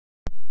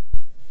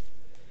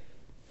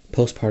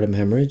Postpartum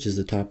hemorrhage is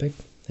the topic,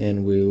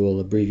 and we will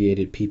abbreviate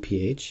it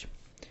PPH.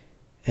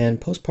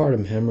 And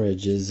postpartum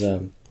hemorrhage is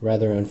a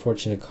rather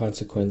unfortunate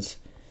consequence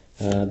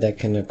that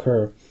can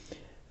occur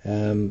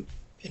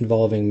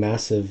involving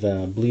massive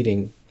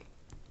bleeding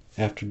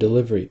after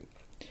delivery.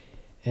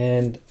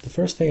 And the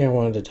first thing I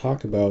wanted to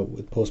talk about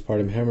with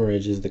postpartum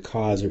hemorrhage is the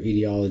cause or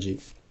etiology.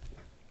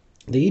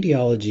 The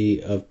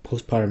etiology of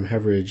postpartum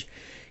hemorrhage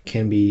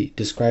can be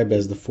described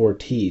as the 4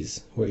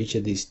 T's, where each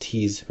of these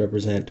T's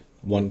represent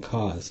one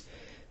cause.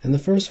 And the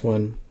first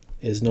one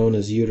is known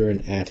as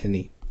uterine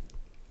atony.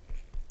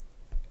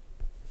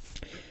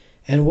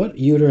 And what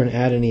uterine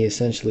atony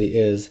essentially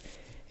is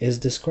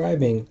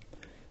describing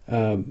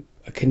a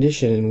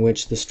condition in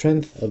which the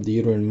strength of the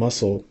uterine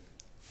muscle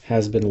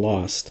has been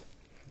lost.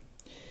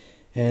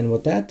 And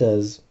what that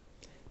does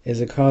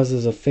is it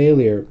causes a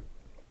failure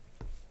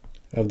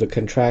of the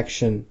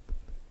contraction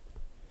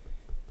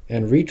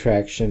and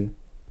retraction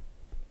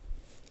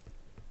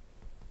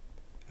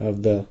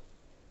of the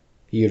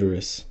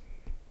uterus.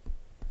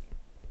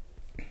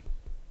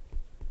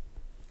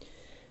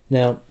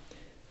 Now,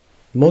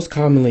 most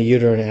commonly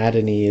uterine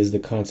atony is the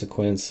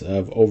consequence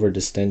of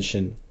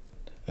overdistension,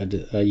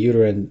 a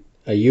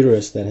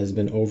uterus that has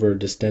been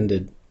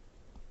overdistended.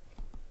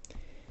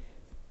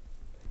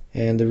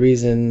 And the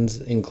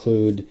reasons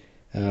include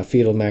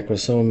fetal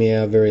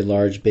macrosomia, very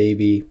large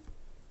baby,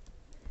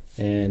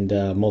 and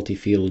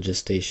multifetal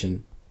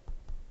gestation.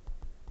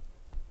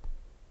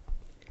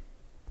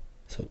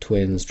 So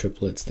twins,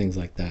 triplets, things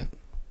like that.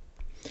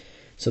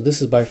 So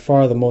this is by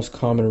far the most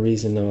common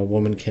reason a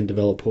woman can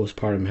develop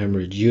postpartum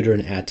hemorrhage,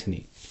 uterine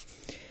atony.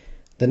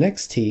 The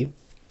next T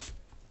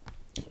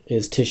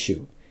is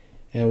tissue.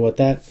 And what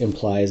that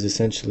implies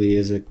essentially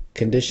is a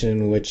condition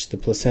in which the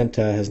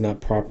placenta has not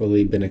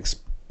properly been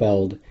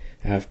expelled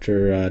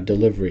after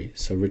delivery,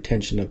 so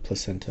retention of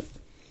placenta.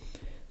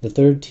 The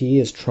third T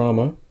is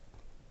trauma.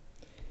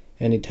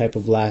 Any type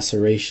of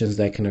lacerations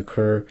that can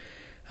occur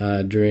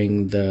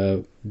during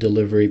the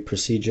delivery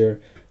procedure,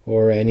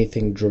 or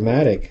anything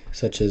dramatic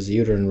such as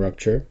uterine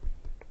rupture.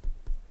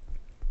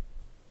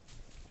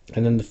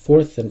 And then the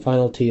fourth and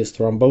final T is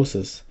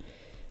thrombosis.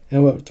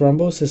 And what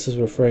thrombosis is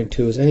referring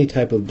to is any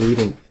type of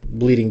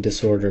bleeding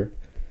disorder.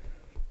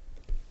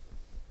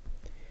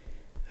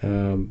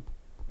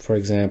 For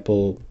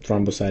example,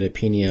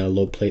 thrombocytopenia,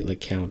 low platelet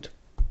count,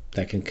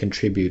 that can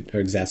contribute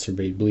or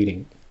exacerbate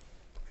bleeding.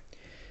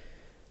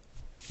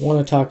 I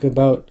want to talk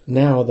about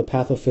now the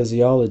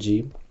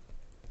pathophysiology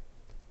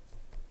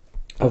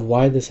of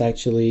why this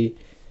actually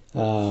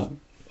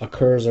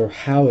occurs or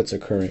how it's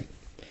occurring.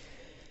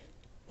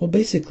 Well,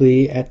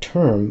 basically, at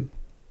term,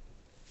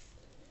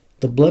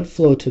 the blood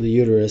flow to the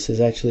uterus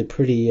is actually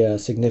pretty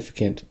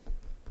significant.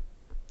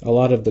 A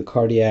lot of the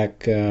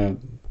cardiac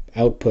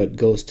output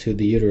goes to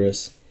the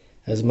uterus,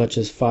 as much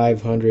as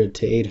 500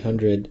 to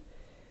 800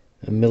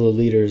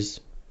 milliliters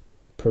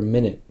per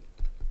minute.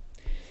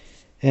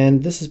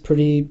 And this is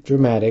pretty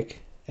dramatic.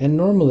 And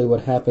normally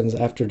what happens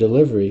after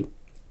delivery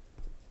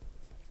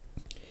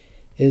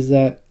is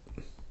that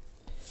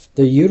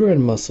the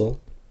uterine muscle,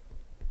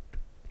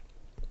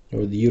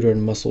 or the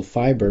uterine muscle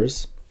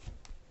fibers,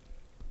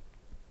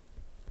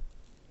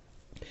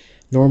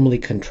 normally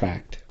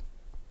contract.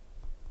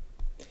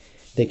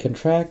 They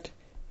contract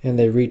and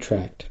they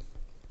retract.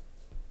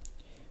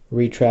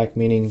 Retract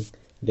meaning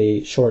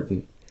they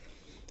shorten.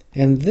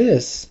 And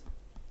this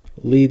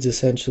leads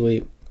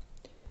essentially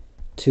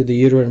to the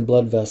uterine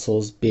blood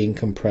vessels being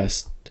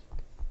compressed.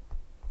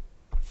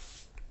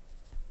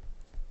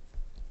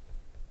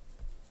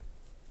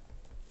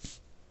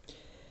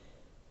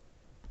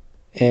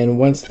 And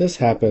once this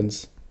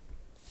happens,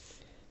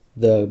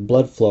 the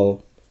blood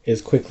flow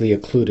is quickly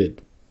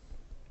occluded.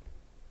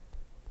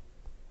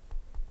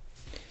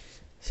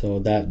 So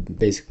that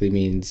basically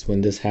means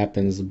when this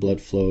happens, the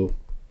blood flow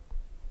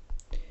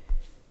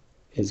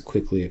is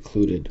quickly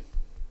occluded.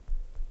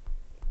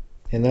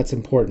 And that's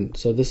important.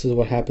 So this is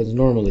what happens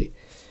normally.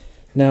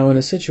 Now, in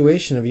a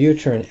situation of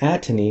uterine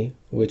atony,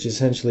 which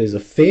essentially is a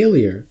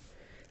failure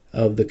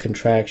of the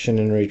contraction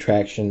and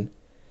retraction,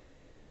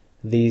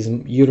 these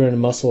uterine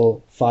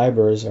muscle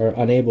fibers are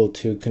unable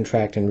to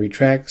contract and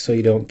retract, so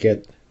you don't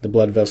get the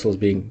blood vessels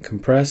being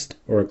compressed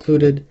or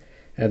occluded,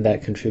 and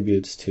that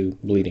contributes to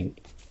bleeding.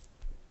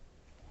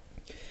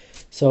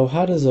 So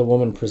how does a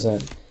woman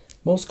present?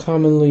 Most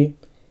commonly,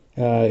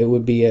 it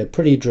would be a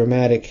pretty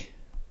dramatic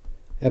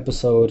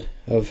episode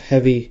of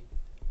heavy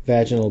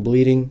vaginal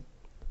bleeding,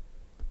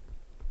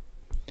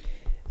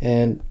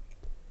 and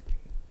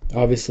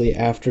obviously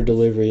after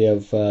delivery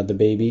of the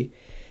baby,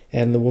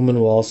 and the woman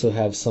will also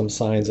have some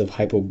signs of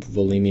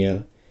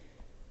hypovolemia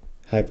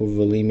or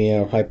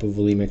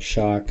hypovolemic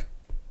shock.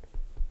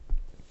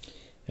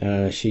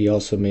 She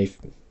also may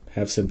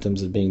have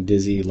symptoms of being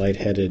dizzy,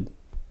 lightheaded,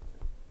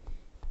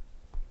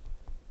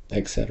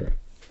 etc.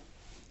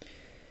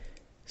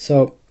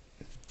 So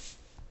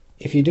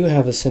if you do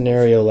have a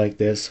scenario like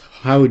this,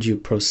 how would you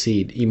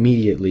proceed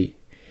immediately?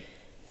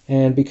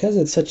 And because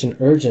it's such an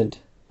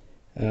urgent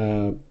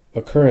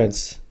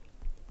occurrence,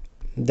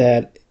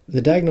 that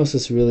The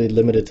diagnosis is really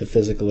limited to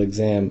physical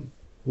exam.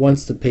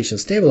 Once the patient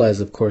stabilizes,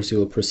 of course, you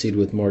will proceed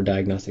with more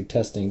diagnostic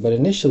testing. But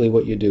initially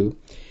what you do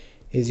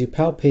is you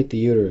palpate the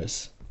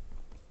uterus.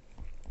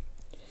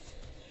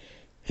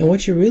 And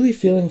what you're really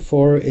feeling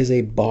for is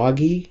a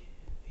boggy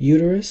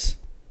uterus.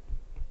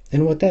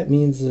 And what that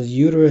means is a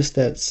uterus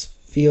that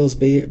feels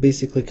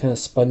basically kind of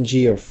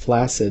spongy or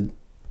flaccid.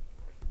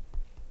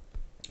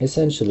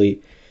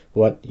 Essentially,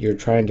 what you're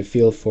trying to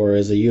feel for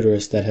is a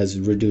uterus that has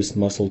reduced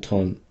muscle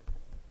tone.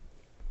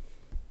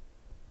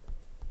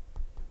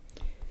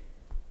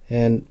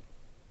 And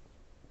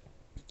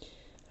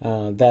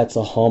that's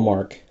a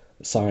hallmark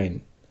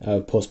sign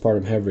of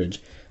postpartum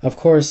hemorrhage. Of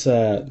course,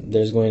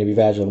 there's going to be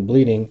vaginal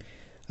bleeding.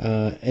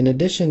 In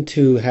addition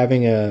to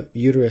having a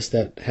uterus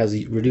that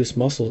has reduced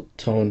muscle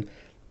tone,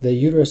 the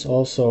uterus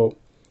also,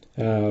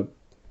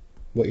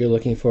 what you're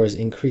looking for is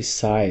increased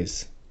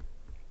size.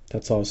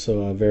 That's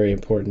also a very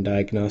important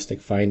diagnostic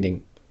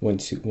finding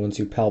once you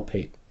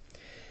palpate.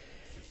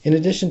 In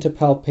addition to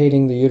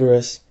palpating the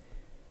uterus,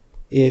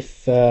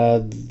 if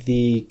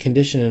the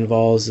condition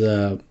involves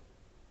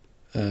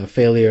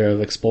failure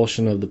of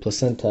expulsion of the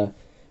placenta,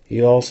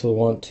 you also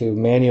want to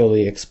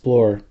manually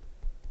explore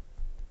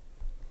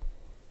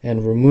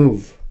and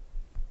remove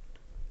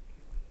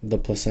the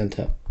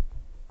placenta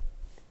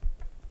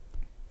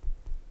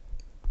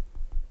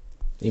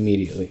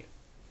immediately.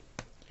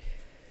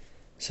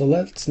 So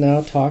let's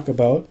now talk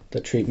about the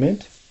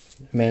treatment,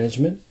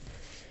 management.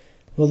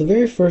 Well, the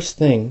very first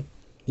thing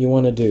you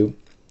want to do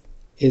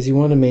is you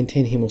want to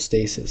maintain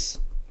hemostasis.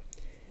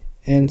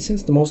 And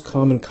since the most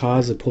common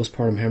cause of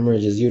postpartum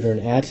hemorrhage is uterine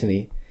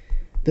atony,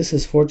 this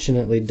is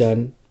fortunately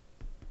done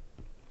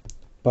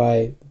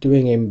by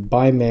doing a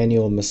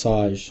bimanual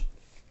massage.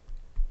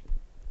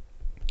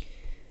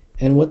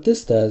 And what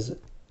this does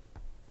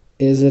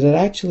is that it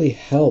actually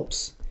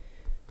helps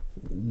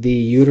the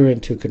uterine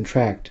to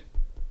contract.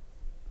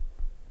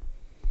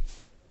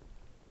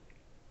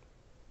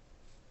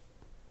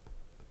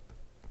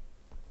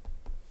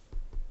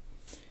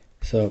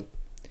 So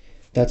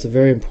that's a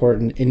very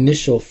important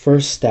initial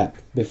first step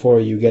before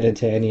you get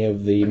into any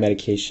of the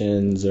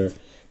medications or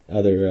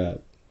other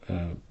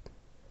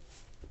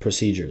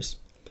procedures.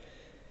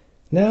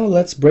 Now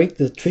let's break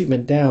the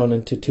treatment down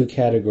into two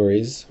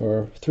categories,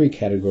 or three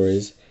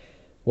categories.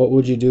 What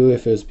would you do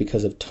if it was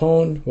because of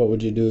tone? What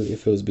would you do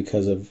if it was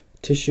because of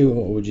tissue? And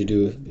what would you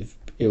do if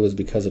it was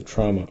because of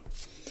trauma?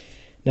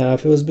 Now,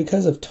 if it was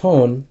because of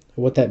tone,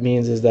 what that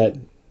means is that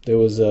there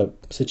was a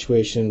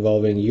situation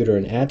involving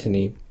uterine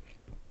atony.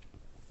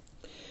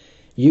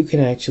 You can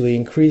actually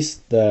increase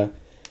the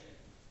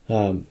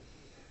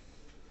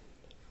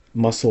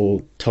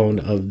muscle tone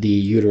of the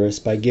uterus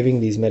by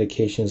giving these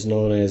medications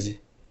known as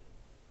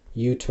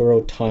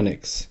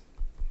uterotonics.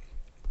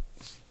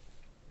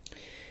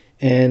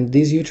 And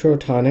these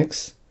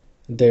uterotonics,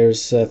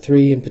 there's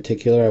three in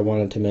particular I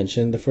wanted to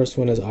mention. The first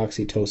one is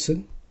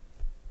oxytocin.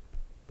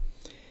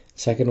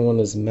 Second one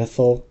is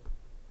methyl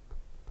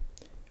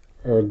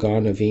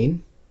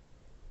ergonovine.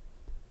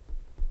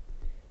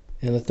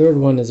 And the third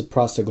one is a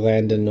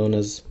prostaglandin known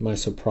as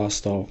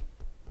misoprostol.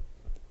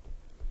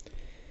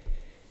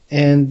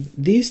 And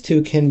these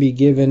two can be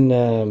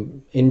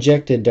given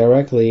injected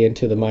directly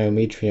into the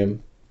myometrium.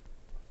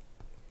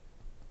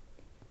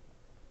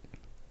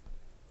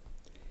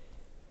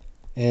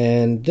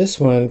 And this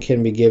one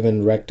can be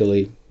given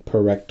rectally,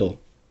 per rectal.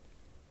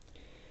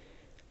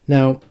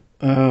 Now,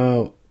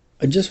 I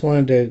just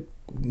wanted to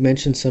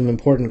mention some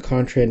important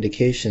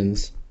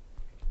contraindications.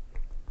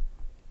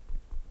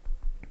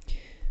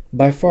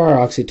 By far,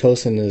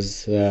 oxytocin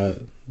is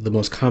the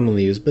most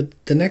commonly used, but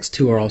the next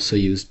two are also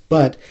used.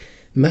 But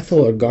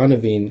methyl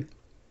ergonovine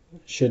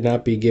should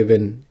not be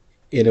given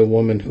in a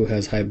woman who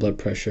has high blood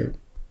pressure,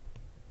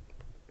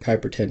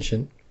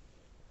 hypertension,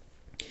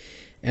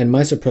 and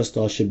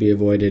misoprostol should be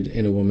avoided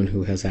in a woman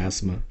who has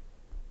asthma.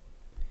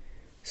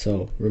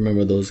 So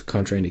remember those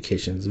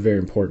contraindications, very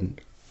important.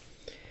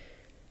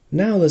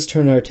 Now let's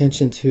turn our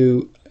attention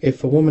to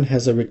if a woman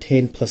has a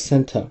retained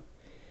placenta,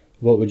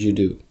 what would you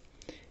do?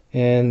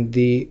 And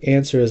the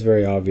answer is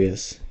very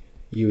obvious.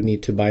 You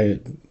need to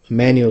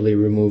manually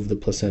remove the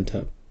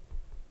placenta.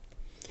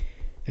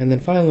 And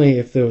then finally,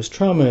 if there was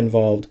trauma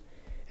involved,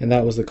 and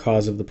that was the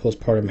cause of the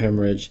postpartum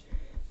hemorrhage,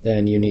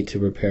 then you need to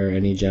repair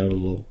any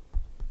genital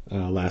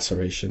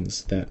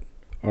lacerations that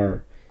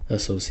are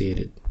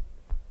associated.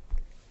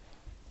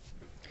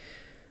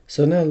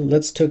 So now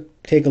let's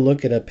take a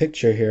look at a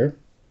picture here.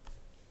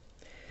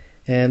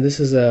 And this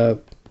is a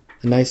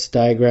nice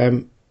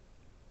diagram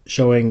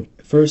showing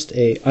first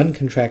a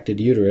uncontracted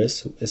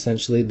uterus.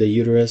 Essentially the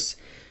uterus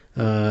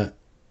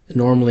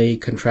normally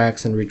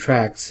contracts and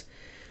retracts,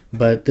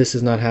 but this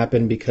has not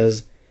happened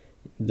because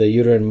the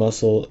uterine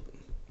muscle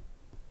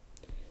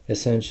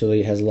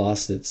essentially has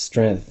lost its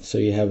strength. So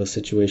you have a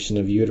situation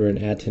of uterine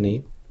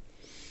atony.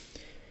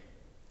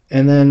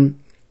 And then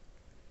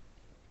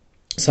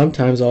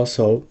sometimes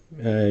also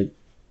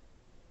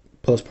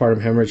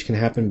postpartum hemorrhage can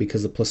happen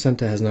because the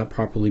placenta has not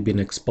properly been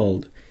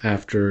expelled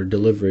after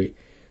delivery.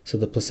 So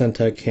the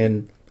placenta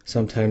can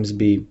sometimes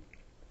be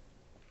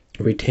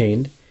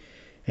retained,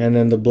 and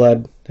then the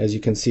blood, as you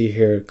can see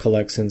here,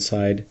 collects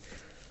inside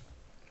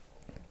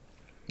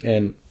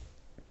and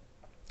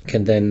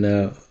can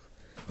then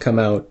come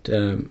out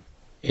in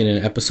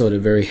an episode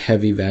of very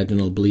heavy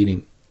vaginal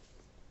bleeding.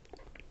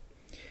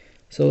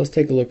 So let's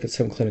take a look at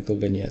some clinical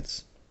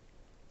vignettes.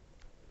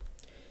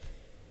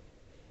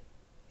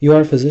 You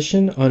are a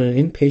physician on an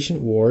inpatient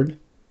ward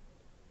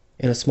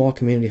in a small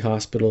community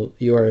hospital.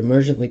 You are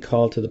emergently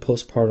called to the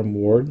postpartum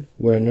ward,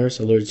 where a nurse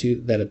alerts you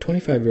that a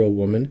 25-year-old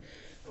woman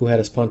who had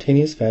a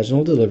spontaneous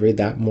vaginal delivery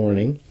that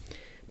morning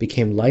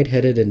became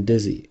lightheaded and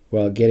dizzy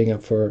while getting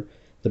up for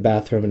the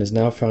bathroom and is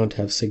now found to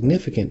have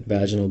significant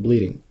vaginal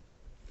bleeding.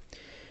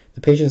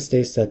 The patient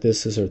states that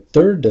this is her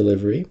third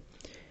delivery,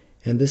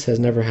 and this has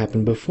never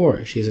happened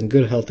before. She is in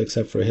good health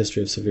except for a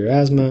history of severe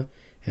asthma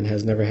and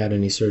has never had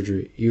any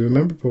surgery. You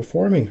remember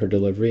performing her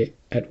delivery,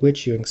 at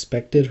which you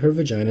inspected her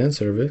vagina and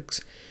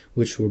cervix,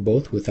 which were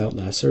both without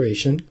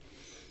laceration.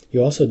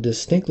 You also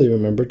distinctly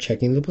remember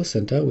checking the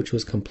placenta, which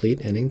was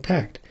complete and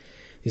intact.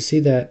 You see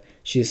that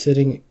she is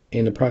sitting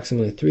in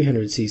approximately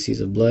 300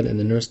 cc's of blood, and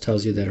the nurse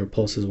tells you that her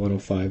pulse is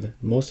 105. The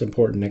most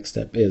important next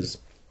step is,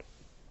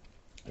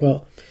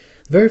 well,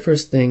 the very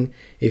first thing,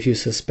 if you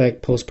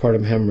suspect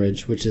postpartum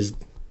hemorrhage, which is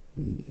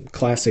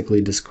classically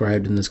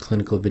described in this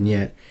clinical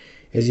vignette,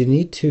 is you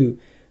need to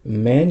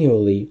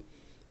manually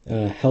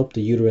help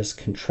the uterus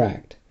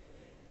contract.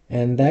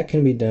 And that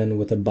can be done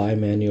with a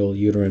bimanual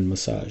uterine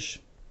massage.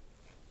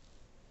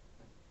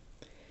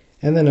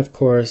 And then, of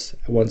course,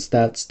 once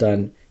that's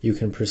done, you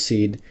can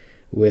proceed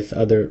with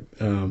other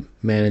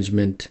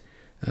management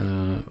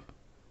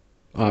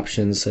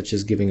options, such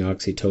as giving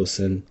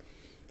oxytocin,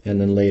 and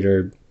then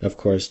later, of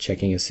course,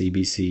 checking a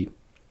CBC.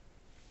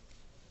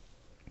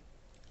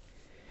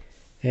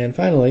 And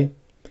finally,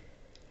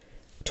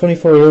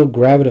 24-year-old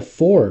gravida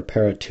 4,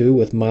 para 2,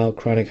 with mild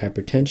chronic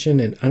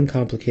hypertension and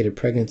uncomplicated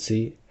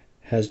pregnancy,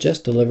 has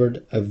just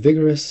delivered a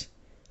vigorous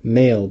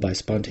male by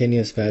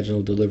spontaneous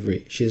vaginal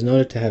delivery. She is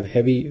noted to have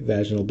heavy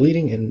vaginal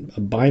bleeding, and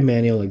a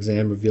bimanual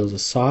exam reveals a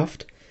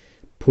soft,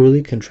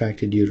 poorly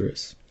contracted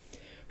uterus.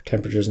 Her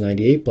temperature is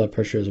 98, blood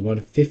pressure is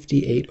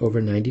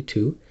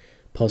 158/92,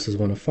 pulse is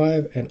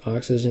 105, and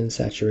oxygen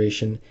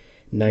saturation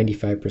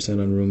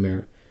 95% on room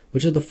air.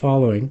 Which of the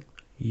following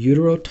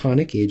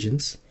uterotonic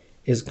agents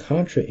is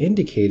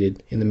contraindicated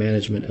in the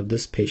management of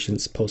this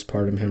patient's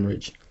postpartum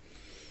hemorrhage?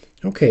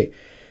 Okay,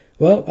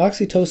 well,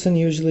 oxytocin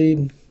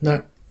usually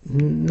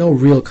no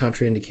real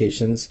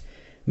contraindications.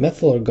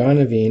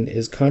 Methyl-organovine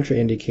is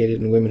contraindicated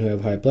in women who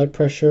have high blood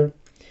pressure.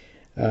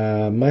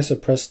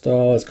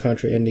 Misoprostol is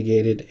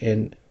contraindicated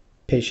in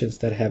patients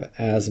that have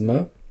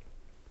asthma.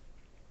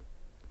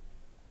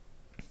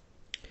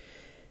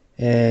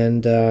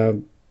 And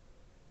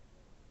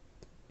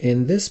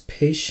in this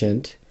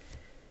patient,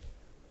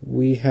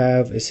 we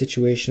have a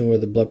situation where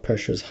the blood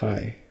pressure is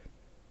high.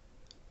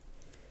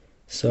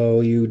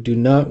 So you do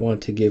not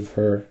want to give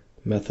her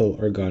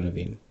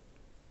methyl-organovine.